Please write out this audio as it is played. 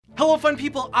Hello fun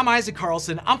people, I'm Isaac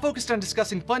Carlson. I'm focused on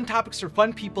discussing fun topics for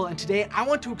fun people, and today I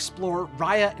want to explore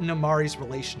Raya and Namaari's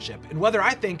relationship and whether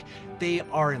I think they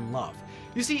are in love.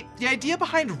 You see, the idea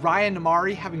behind Raya and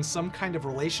Namaari having some kind of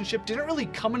relationship didn't really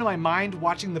come into my mind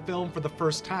watching the film for the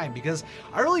first time because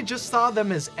I really just saw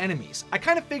them as enemies. I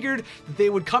kind of figured that they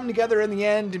would come together in the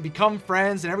end and become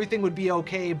friends and everything would be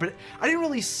okay, but I didn't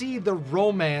really see the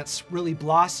romance really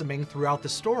blossoming throughout the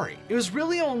story. It was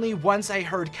really only once I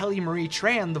heard Kelly Marie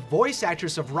Tran, the voice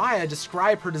actress of Raya,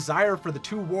 describe her desire for the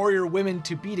two warrior women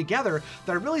to be together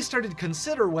that I really started to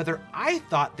consider whether I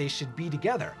thought they should be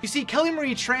together. You see, Kelly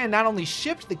Marie Tran not only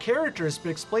shipped the characters, but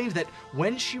explained that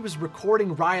when she was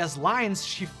recording Raya's lines,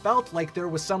 she felt like there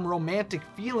was some romantic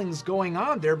feelings going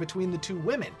on there between the two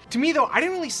women. To me though, I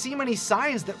didn't really see many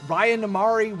signs that Raya and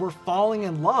Namaari were falling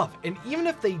in love, and even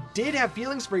if they did have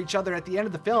feelings for each other at the end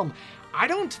of the film, I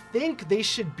don't think they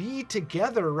should be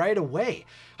together right away.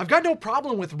 I've got no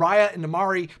problem with Raya and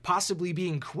Namaari possibly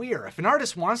being queer. If an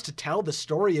artist wants to tell the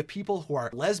story of people who are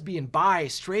lesbian, bi,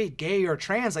 straight, gay, or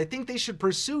trans, I think they should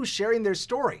pursue sharing their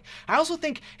story. I also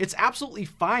think it's absolutely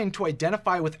fine to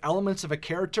identify with elements of a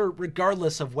character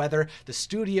regardless of whether the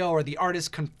studio or the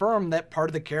artist confirm that part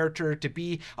of the character to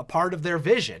be a part of their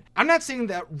vision. I'm not saying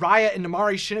that Raya and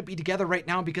Namaari shouldn't be together right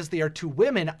now because they are two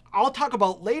women. I'll talk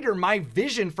about later my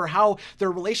vision for how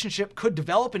their relationship could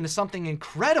develop into something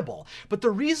incredible. But the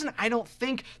reason I don't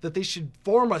think that they should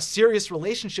form a serious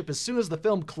relationship as soon as the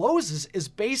film closes is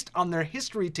based on their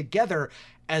history together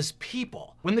as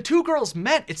people. When the two girls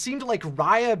met, it seemed like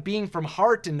Raya being from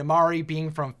Heart and Namaari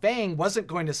being from Fang wasn't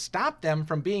going to stop them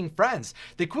from being friends.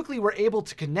 They quickly were able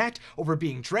to connect over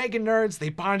being dragon nerds, they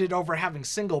bonded over having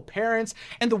single parents,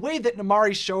 and the way that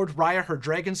Namaari showed Raya her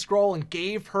dragon scroll and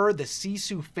gave her the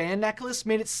Sisu fan necklace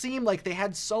made it seem like they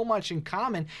had so much in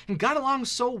common and got along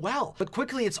so well. But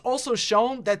quickly it's also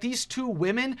shown that these two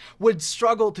women would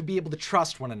struggle to be able to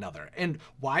trust one another. And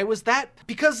why was that?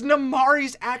 Because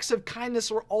Namaari's acts of kindness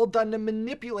were all done to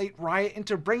manipulate Raya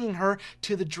into bringing her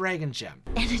to the dragon gem.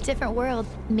 In a different world,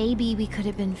 maybe we could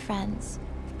have been friends,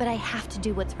 but I have to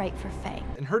do what's right for Faye.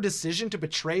 And her decision to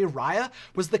betray Raya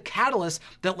was the catalyst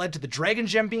that led to the dragon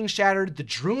gem being shattered, the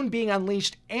Droon being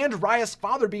unleashed, and Raya's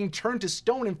father being turned to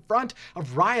stone in front of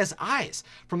Raya's eyes.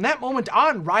 From that moment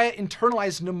on, Raya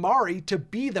internalized Namaari to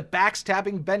be the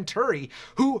backstabbing Venturi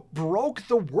who broke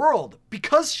the world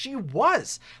because she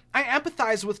was. I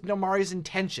empathize with Namaari's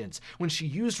intentions when she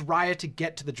used Raya to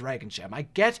get to the dragon gem. I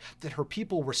get that her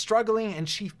people were struggling and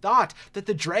she thought that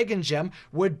the dragon gem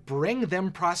would bring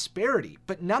them prosperity,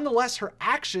 but nonetheless her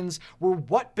actions were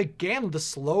what began the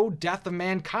slow death of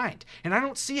mankind, and I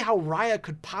don't see how Raya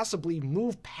could possibly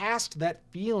move past that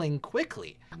feeling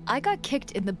quickly. I got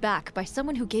kicked in the back by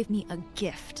someone who gave me a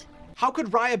gift. How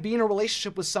could Raya be in a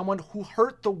relationship with someone who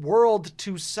hurt the world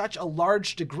to such a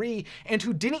large degree and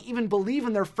who didn't even believe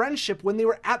in their friendship when they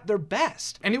were at their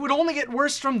best? And it would only get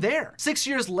worse from there. 6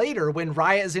 years later, when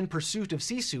Raya is in pursuit of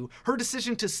Sisu, her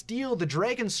decision to steal the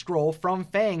dragon scroll from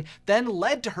Fang then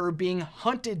led to her being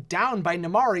hunted down by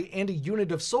Namaari and a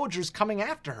unit of soldiers coming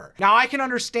after her. Now, I can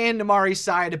understand Namaari's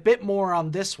side a bit more on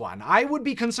this one. I would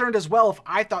be concerned as well if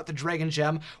I thought the dragon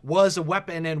gem was a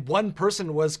weapon and one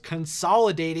person was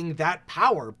consolidating that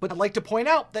power, but I'd like to point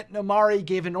out that Namaari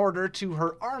gave an order to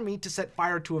her army to set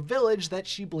fire to a village that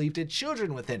she believed had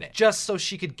children within it, just so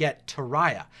she could get to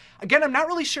Raya. Again, I'm not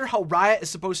really sure how Raya is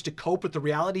supposed to cope with the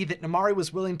reality that Namaari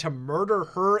was willing to murder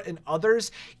her and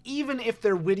others, even if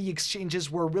their witty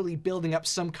exchanges were really building up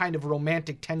some kind of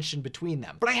romantic tension between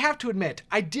them. But I have to admit,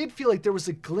 I did feel like there was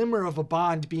a glimmer of a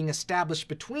bond being established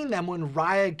between them when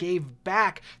Raya gave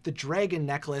back the dragon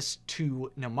necklace to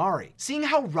Namaari. Seeing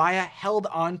how Raya held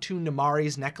on to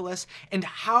Namaari's necklace and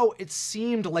how it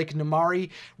seemed like Namaari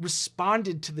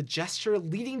responded to the gesture,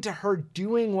 leading to her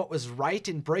doing what was right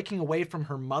and breaking away from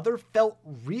her mother, felt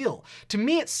real. To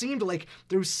me, it seemed like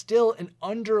there was still an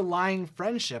underlying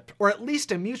friendship, or at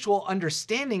least a mutual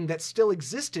understanding that still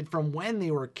existed from when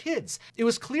they were kids. It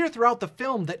was clear throughout the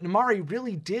film that Namaari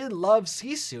really did love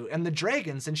Sisu and the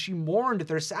dragons, and she mourned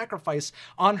their sacrifice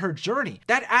on her journey.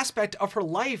 That aspect of her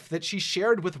life that she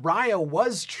shared with Raya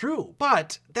was true,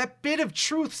 but that bit of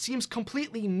truth seems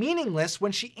completely meaningless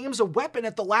when she aims a weapon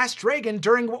at the last dragon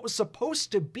during what was supposed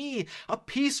to be a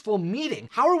peaceful meeting.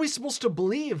 How are we supposed to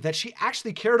believe that she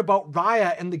actually cared about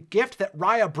Raya and the gift that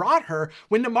Raya brought her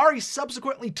when Namaari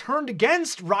subsequently turned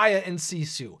against Raya and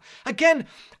Sisu? Again,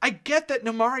 I get that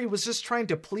Namaari was just trying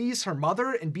to please her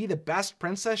mother and be the best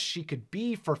princess she could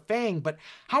be for Fang, but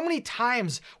how many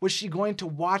times was she going to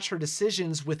watch her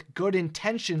decisions with good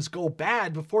intentions go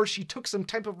bad before she took some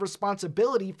type of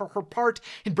responsibility responsibility for her part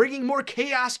in bringing more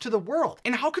chaos to the world.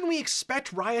 And how can we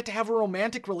expect Raya to have a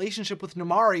romantic relationship with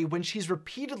Namaari when she's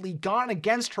repeatedly gone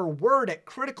against her word at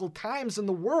critical times in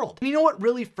the world? And you know what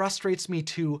really frustrates me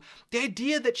too? The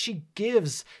idea that she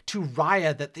gives to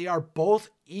Raya that they are both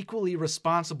equally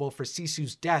responsible for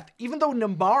Sisu's death, even though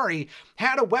Namaari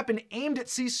had a weapon aimed at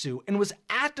Sisu and was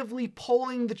actively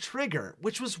pulling the trigger,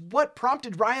 which was what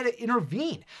prompted Raya to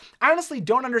intervene. I honestly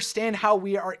don't understand how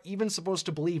we are even supposed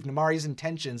to believe Namaari's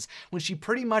intentions when she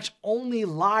pretty much only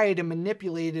lied and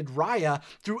manipulated Raya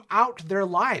throughout their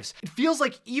lives. It feels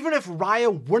like even if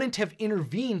Raya wouldn't have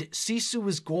intervened, Sisu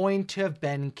was going to have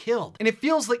been killed. And it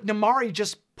feels like Namaari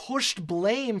just pushed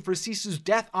blame for Sisu's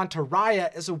death onto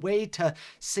Raya as a way to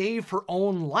save her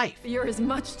own life. You're as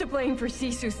much to blame for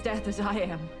Sisu's death as I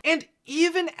am. And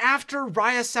even after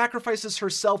Raya sacrifices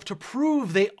herself to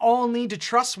prove they all need to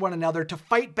trust one another to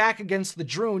fight back against the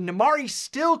Droon, Namaari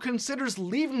still considers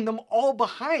leaving them all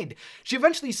behind. She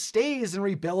eventually stays and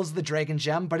rebuilds the Dragon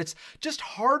Gem, but it's just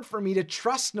hard for me to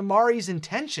trust Namaari's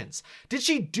intentions. Did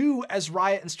she do as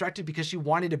Raya instructed because she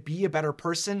wanted to be a better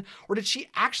person, or did she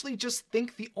actually just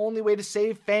think the only way to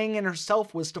save Fang and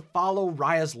herself was to follow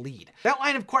Raya's lead? That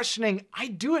line of questioning, I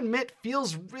do admit,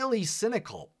 feels really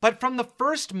cynical, but from the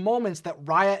first moments that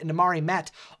Raya and Namaari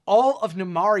met, all of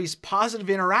Namaari's positive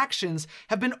interactions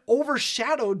have been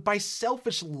overshadowed by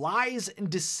selfish lies and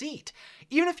deceit.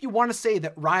 Even if you want to say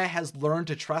that Raya has learned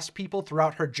to trust people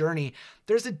throughout her journey,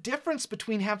 there's a difference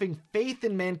between having faith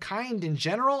in mankind in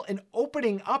general and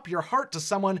opening up your heart to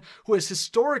someone who has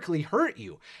historically hurt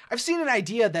you. I've seen an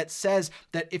idea that says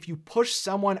that if you push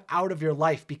someone out of your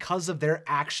life because of their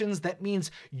actions, that means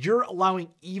you're allowing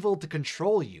evil to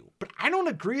control you. But I don't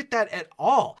agree with that at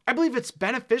all. I believe it's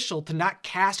beneficial to not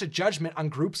cast a judgment on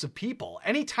groups of people.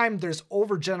 Anytime there's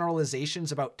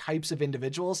overgeneralizations about types of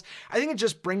individuals, I think it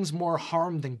just brings more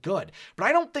harm than good. But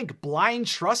I don't think blind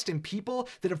trust in people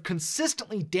that have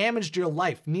consistently damaged your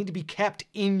life need to be kept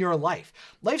in your life.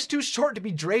 Life's too short to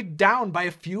be dragged down by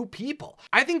a few people.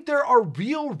 I think there are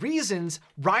real reasons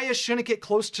Raya shouldn't get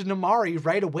close to Namaari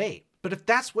right away. But if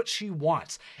that's what she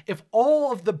wants, if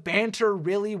all of the banter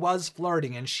really was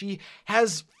flirting and she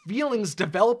has feelings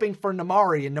developing for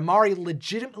Namaari and Namaari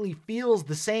legitimately feels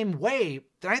the same way,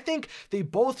 then I think they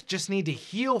both just need to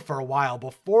heal for a while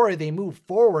before they move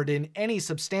forward in any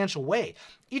substantial way.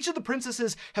 Each of the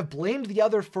princesses have blamed the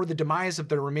other for the demise of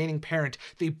their remaining parent.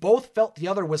 They both felt the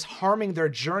other was harming their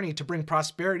journey to bring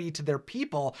prosperity to their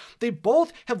people. They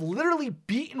both have literally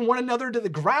beaten one another to the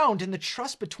ground, and the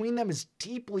trust between them is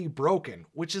deeply broken,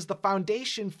 which is the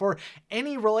foundation for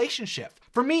any relationship.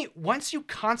 For me, once you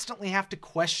constantly have to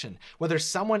question whether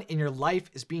someone in your life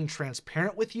is being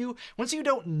transparent with you, once you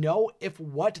don't know if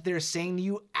what they're saying to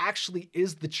you actually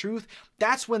is the truth,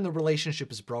 that's when the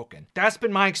relationship is broken. That's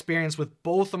been my experience with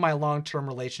both of my long-term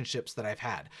relationships that I've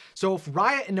had. So if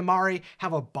Raya and Namaari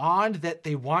have a bond that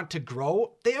they want to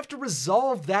grow, they have to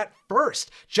resolve that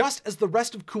first, just as the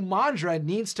rest of Kumandra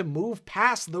needs to move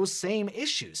past those same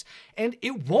issues. And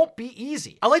it won't be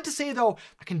easy. I like to say though,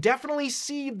 I can definitely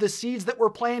see the seeds that were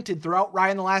planted throughout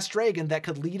Raya and the Last Dragon that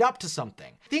could lead up to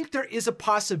something. I think there is a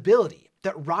possibility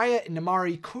that Raya and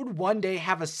Namaari could one day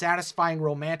have a satisfying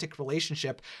romantic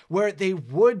relationship where they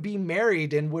would be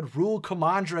married and would rule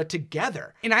Kumandra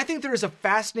together. And I think there is a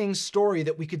fascinating story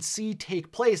that we could see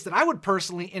take place that I would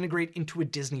personally integrate into a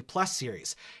Disney Plus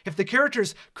series. If the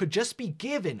characters could just be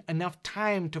given enough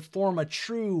time to form a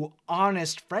true,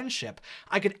 honest friendship,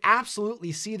 I could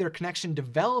absolutely see their connection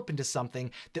develop into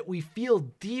something that we feel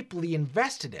deeply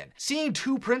invested in. Seeing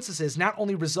two princesses not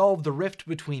only resolve the rift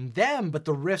between them, but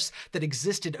the rifts that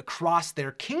existed across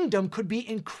their kingdom could be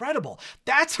incredible.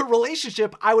 That's a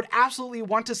relationship I would absolutely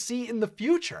want to see in the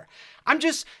future. I'm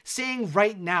just saying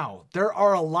right now, there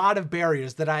are a lot of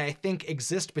barriers that I think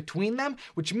exist between them,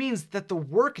 which means that the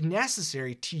work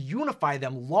necessary to unify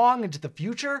them long into the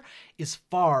future is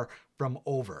far from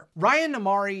over. Raya and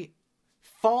Namaari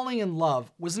falling in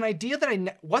love was an idea that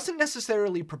I wasn't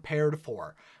necessarily prepared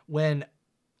for when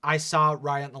I saw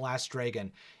Raya and the Last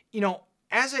Dragon. You know,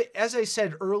 as I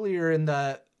said earlier in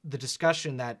the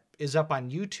discussion that is up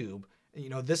on YouTube, you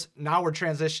know, now we're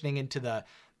transitioning into the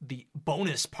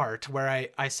bonus part where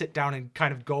I sit down and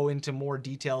kind of go into more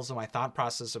details of my thought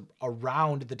process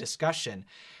around the discussion.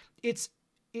 It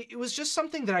was just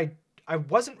something that I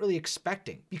wasn't really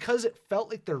expecting because it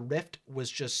felt like the rift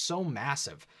was just so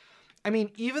massive. I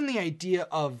mean, even the idea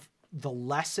of the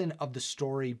lesson of the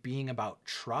story being about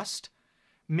trust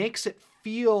makes the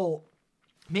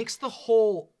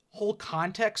whole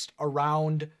context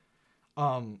around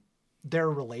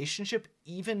their relationship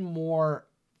even more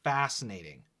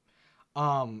fascinating.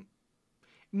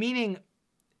 Meaning,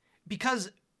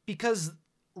 because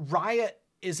Raya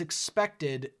is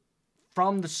expected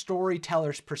from the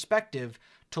storyteller's perspective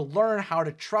to learn how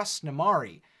to trust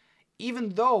Namaari, even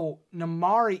though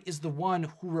Namaari is the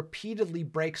one who repeatedly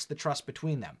breaks the trust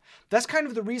between them. That's kind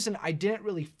of the reason I didn't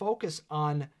really focus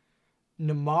on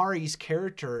Namaari's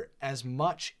character as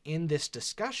much in this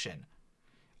discussion,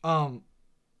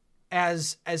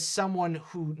 as someone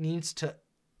who needs to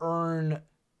earn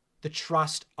the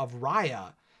trust of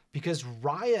Raya, because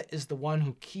Raya is the one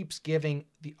who keeps giving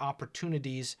the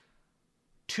opportunities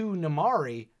to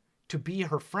Namaari to be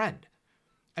her friend.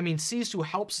 I mean, Sisu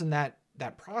helps in that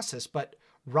process, but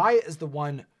Raya is the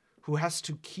one who has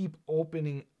to keeps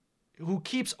opening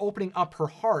up her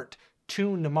heart to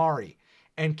Namaari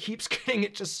and keeps getting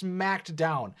it just smacked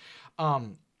down.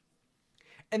 And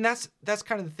that's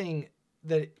kind of the thing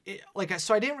that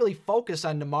so I didn't really focus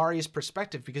on Namaari's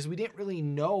perspective because we didn't really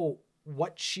know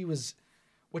what she was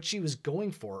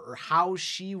going for, or how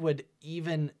she would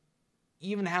even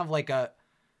have like a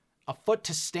foot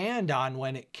to stand on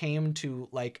when it came to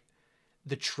like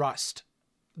the trust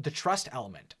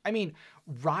element. I mean,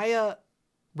 Raya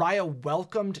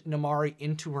welcomed Namaari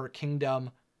into her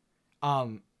kingdom,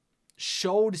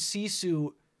 showed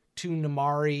Sisu to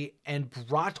Namaari, and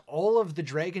brought all of the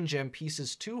Dragon Gem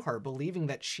pieces to her, believing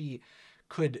that she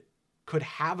could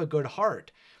have a good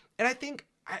heart. And I think,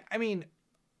 I mean,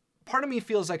 part of me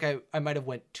feels like I might have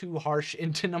went too harsh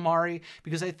into Namaari,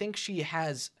 because I think she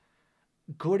has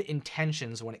good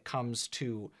intentions when it comes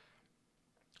to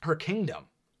her kingdom.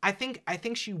 I think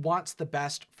she wants the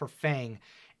best for Fang,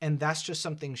 and that's just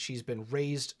something she's been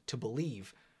raised to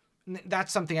believe.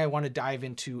 That's something I want to dive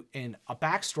into in a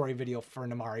backstory video for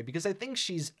Namaari, because I think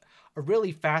she's a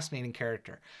really fascinating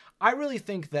character. I really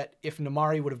think that if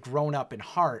Namaari would have grown up in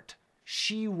heart,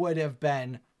 she would have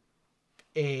been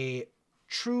a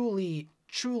truly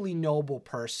noble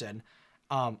person.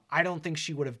 I don't think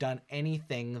she would have done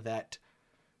anything that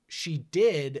she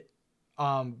did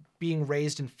being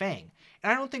raised in Fang.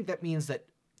 And I don't think that means that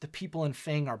the people in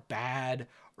Fang are bad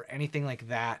or anything like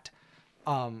that.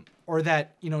 Or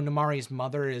that, Namaari's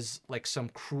mother is like some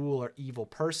cruel or evil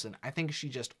person. I think she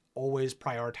just always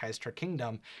prioritized her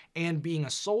kingdom and being a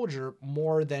soldier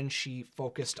more than she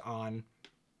focused on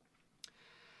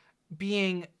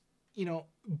being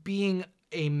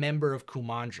a member of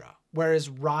Kumandra. Whereas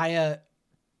Raya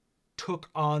took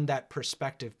on that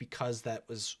perspective because that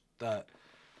was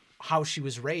how she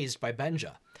was raised by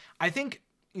Benja. I think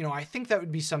that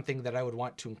would be something that I would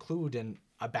want to include in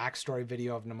a backstory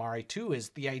video of Namaari too, is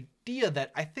the idea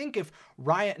that I think if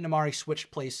Raya and Namaari switched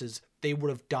places, they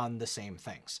would have done the same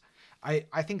things. I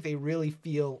think they really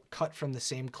feel cut from the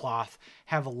same cloth,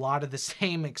 have a lot of the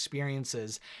same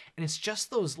experiences, and it's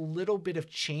just those little bit of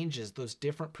changes, those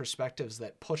different perspectives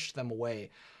that pushed them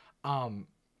away. And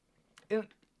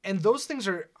those things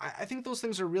I think those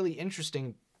things are really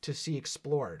interesting to see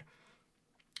explored.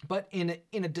 But in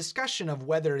a discussion of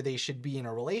whether they should be in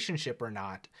a relationship or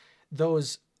not,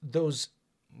 those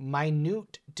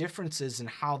minute differences in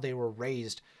how they were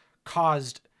raised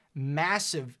caused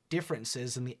massive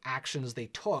differences in the actions they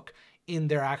took in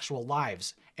their actual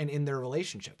lives and in their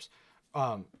relationships.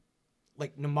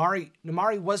 Like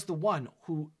Namaari was the one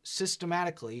who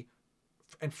systematically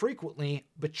and frequently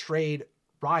betrayed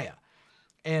Raya.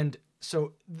 And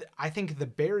so I think the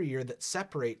barrier that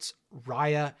separates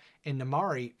Raya and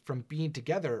Namaari from being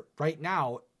together right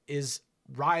now is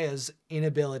Raya's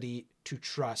inability to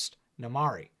trust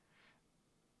Namaari.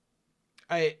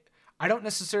 I don't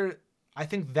necessarily, I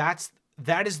think that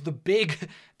is the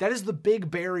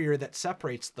big barrier that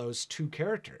separates those two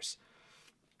characters.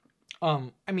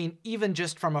 I mean, even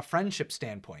just from a friendship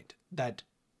standpoint, that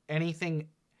anything,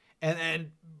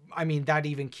 and I mean, that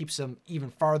even keeps them even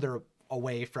farther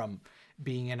away from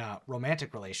being in a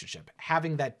romantic relationship.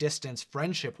 Having that distance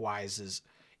friendship-wise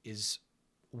is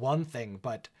one thing,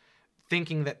 but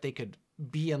thinking that they could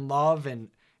be in love and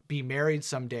be married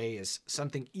someday is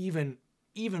something even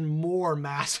more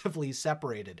massively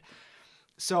separated.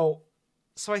 So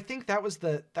I think that was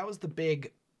the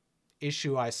big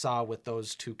issue I saw with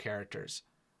those two characters,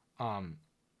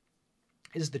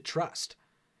 is the trust.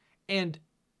 And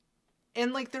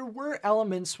like there were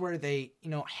elements where they,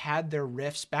 had their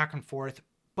riffs back and forth,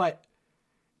 but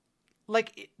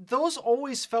like those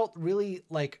always felt really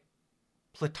like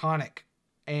platonic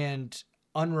and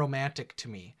unromantic to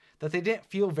me, that they didn't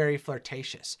feel very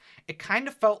flirtatious. It kind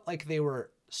of felt like they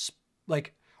were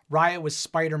like Raya was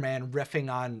Spider-Man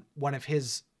riffing on one of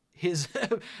his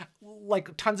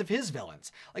like tons of his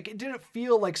villains. Like it didn't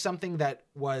feel like something that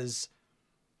was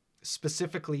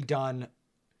specifically done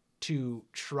to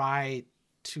try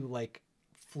to like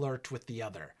flirt with the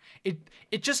other. It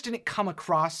just didn't come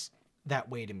across that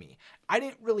way to me. I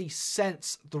didn't really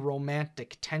sense the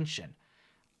romantic tension.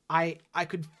 I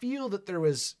could feel that there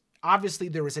was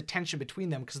a tension between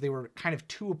them because they were kind of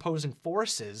two opposing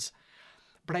forces,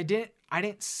 but I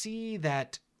didn't see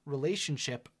that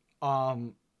relationship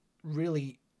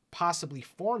really possibly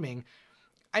forming.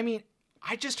 I mean,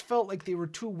 I just felt like they were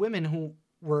two women who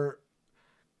were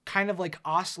kind of like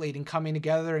oscillating, coming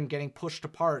together and getting pushed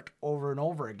apart over and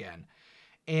over again.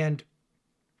 And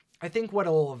I think what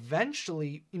will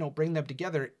eventually, bring them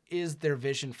together is their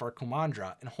vision for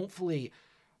Kumandra. And hopefully,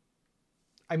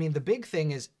 I mean, the big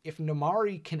thing is if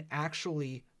Namaari can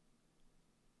actually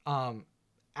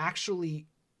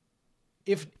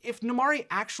if Namaari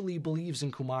actually believes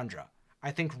in Kumandra,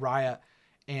 I think Raya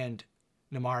and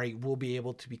Namaari will be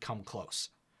able to become close.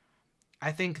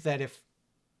 I think that if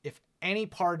any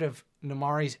part of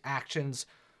Namaari's actions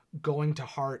going to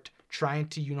Heart, trying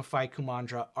to unify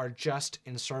Kumandra are just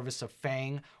in service of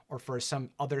Fang or for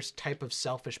some other type of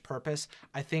selfish purpose,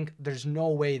 I think there's no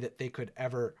way that they could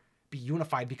ever be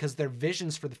unified because their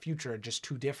visions for the future are just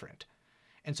too different.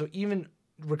 And so even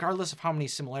regardless of how many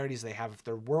similarities they have, if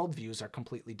their worldviews are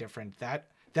completely different, that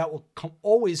will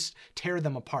always tear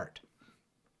them apart.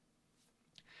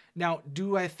 Now,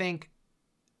 do I think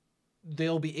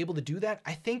they'll be able to do that?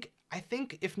 I think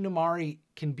if Namaari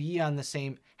can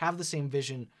have the same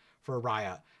vision for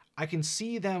Raya, I can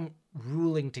see them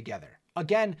ruling together.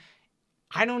 Again,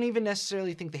 I don't even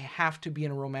necessarily think they have to be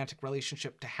in a romantic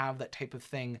relationship to have that type of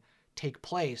thing take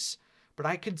place, but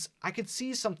I could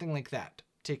see something like that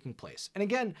taking place. And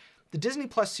again, the Disney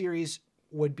Plus series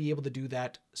would be able to do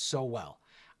that so well.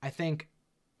 I think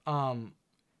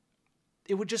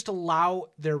it would just allow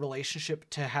their relationship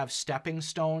to have stepping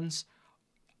stones.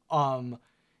 It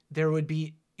would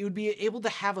be able to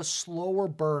have a slower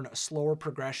burn, a slower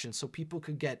progression, so people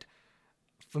could get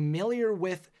familiar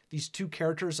with these two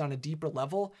characters on a deeper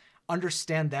level,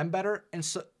 understand them better,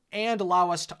 and allow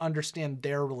us to understand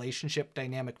their relationship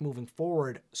dynamic moving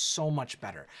forward so much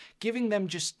better. Giving them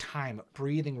just time,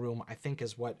 breathing room, I think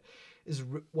is what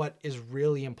is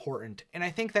really important. And I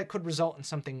think that could result in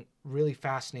something really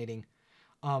fascinating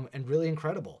and really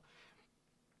incredible.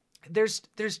 There's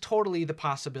totally the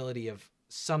possibility of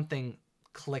something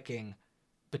clicking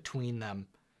between them.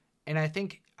 And I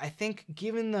think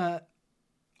given the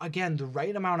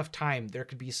right amount of time, there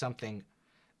could be something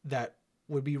that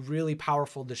would be really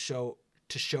powerful to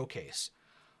showcase.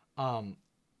 And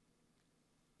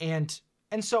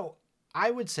so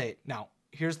I would say, now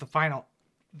here's the final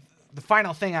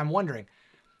thing I'm wondering.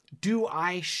 Do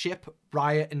I ship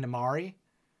Raya and Namaari?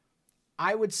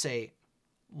 I would say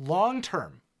long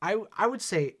term, I would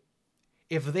say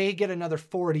if they get another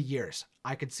 40 years,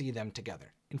 I could see them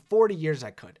together. In 40 years,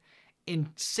 I could. In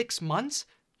 6 months,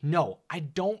 no, I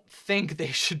don't think they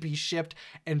should be shipped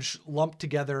and lumped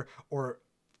together, or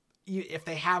if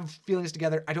they have feelings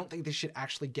together, I don't think they should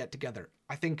actually get together.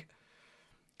 I think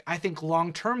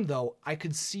long term, though, I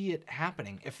could see it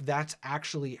happening if that's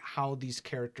actually how these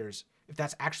characters, if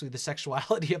that's actually the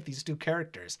sexuality of these two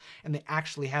characters, and they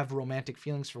actually have romantic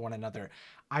feelings for one another.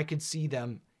 I could see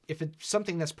them, if it's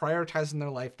something that's prioritized in their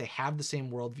life, they have the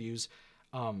same worldviews,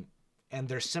 and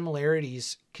their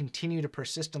similarities continue to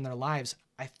persist in their lives.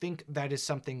 I think that is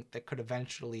something that could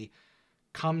eventually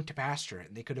come to pasture,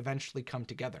 and they could eventually come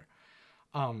together.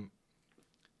 But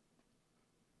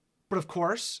of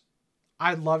course,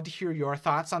 I'd love to hear your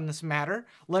thoughts on this matter.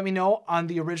 Let me know on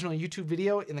the original YouTube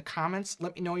video in the comments.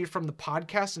 Let me know you're from the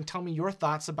podcast and tell me your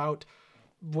thoughts about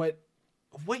what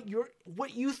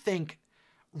you think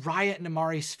Raya and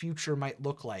Namaari's future might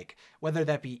look like, whether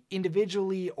that be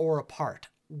individually or apart.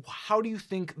 How do you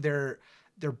think their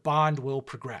bond will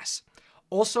progress?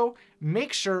 Also,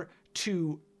 make sure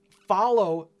to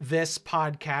follow this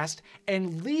podcast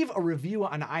and leave a review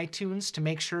on iTunes to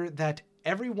make sure that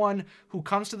everyone who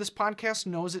comes to this podcast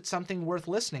knows it's something worth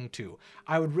listening to.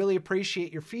 I would really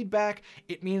appreciate your feedback.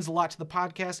 It means a lot to the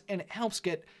podcast, and it helps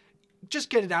get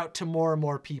it out to more and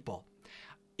more people.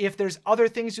 If there's other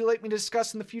things you'd like me to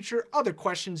discuss in the future, other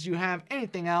questions you have,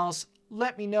 anything else,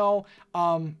 let me know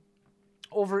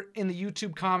over in the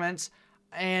YouTube comments.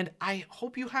 And I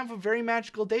hope you have a very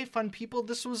magical day, fun people.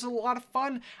 This was a lot of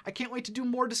fun. I can't wait to do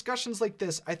more discussions like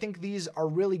this. I think these are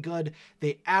really good.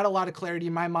 They add a lot of clarity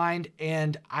in my mind,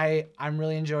 and I'm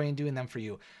really enjoying doing them for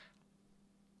you.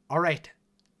 All right.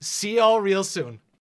 See y'all real soon.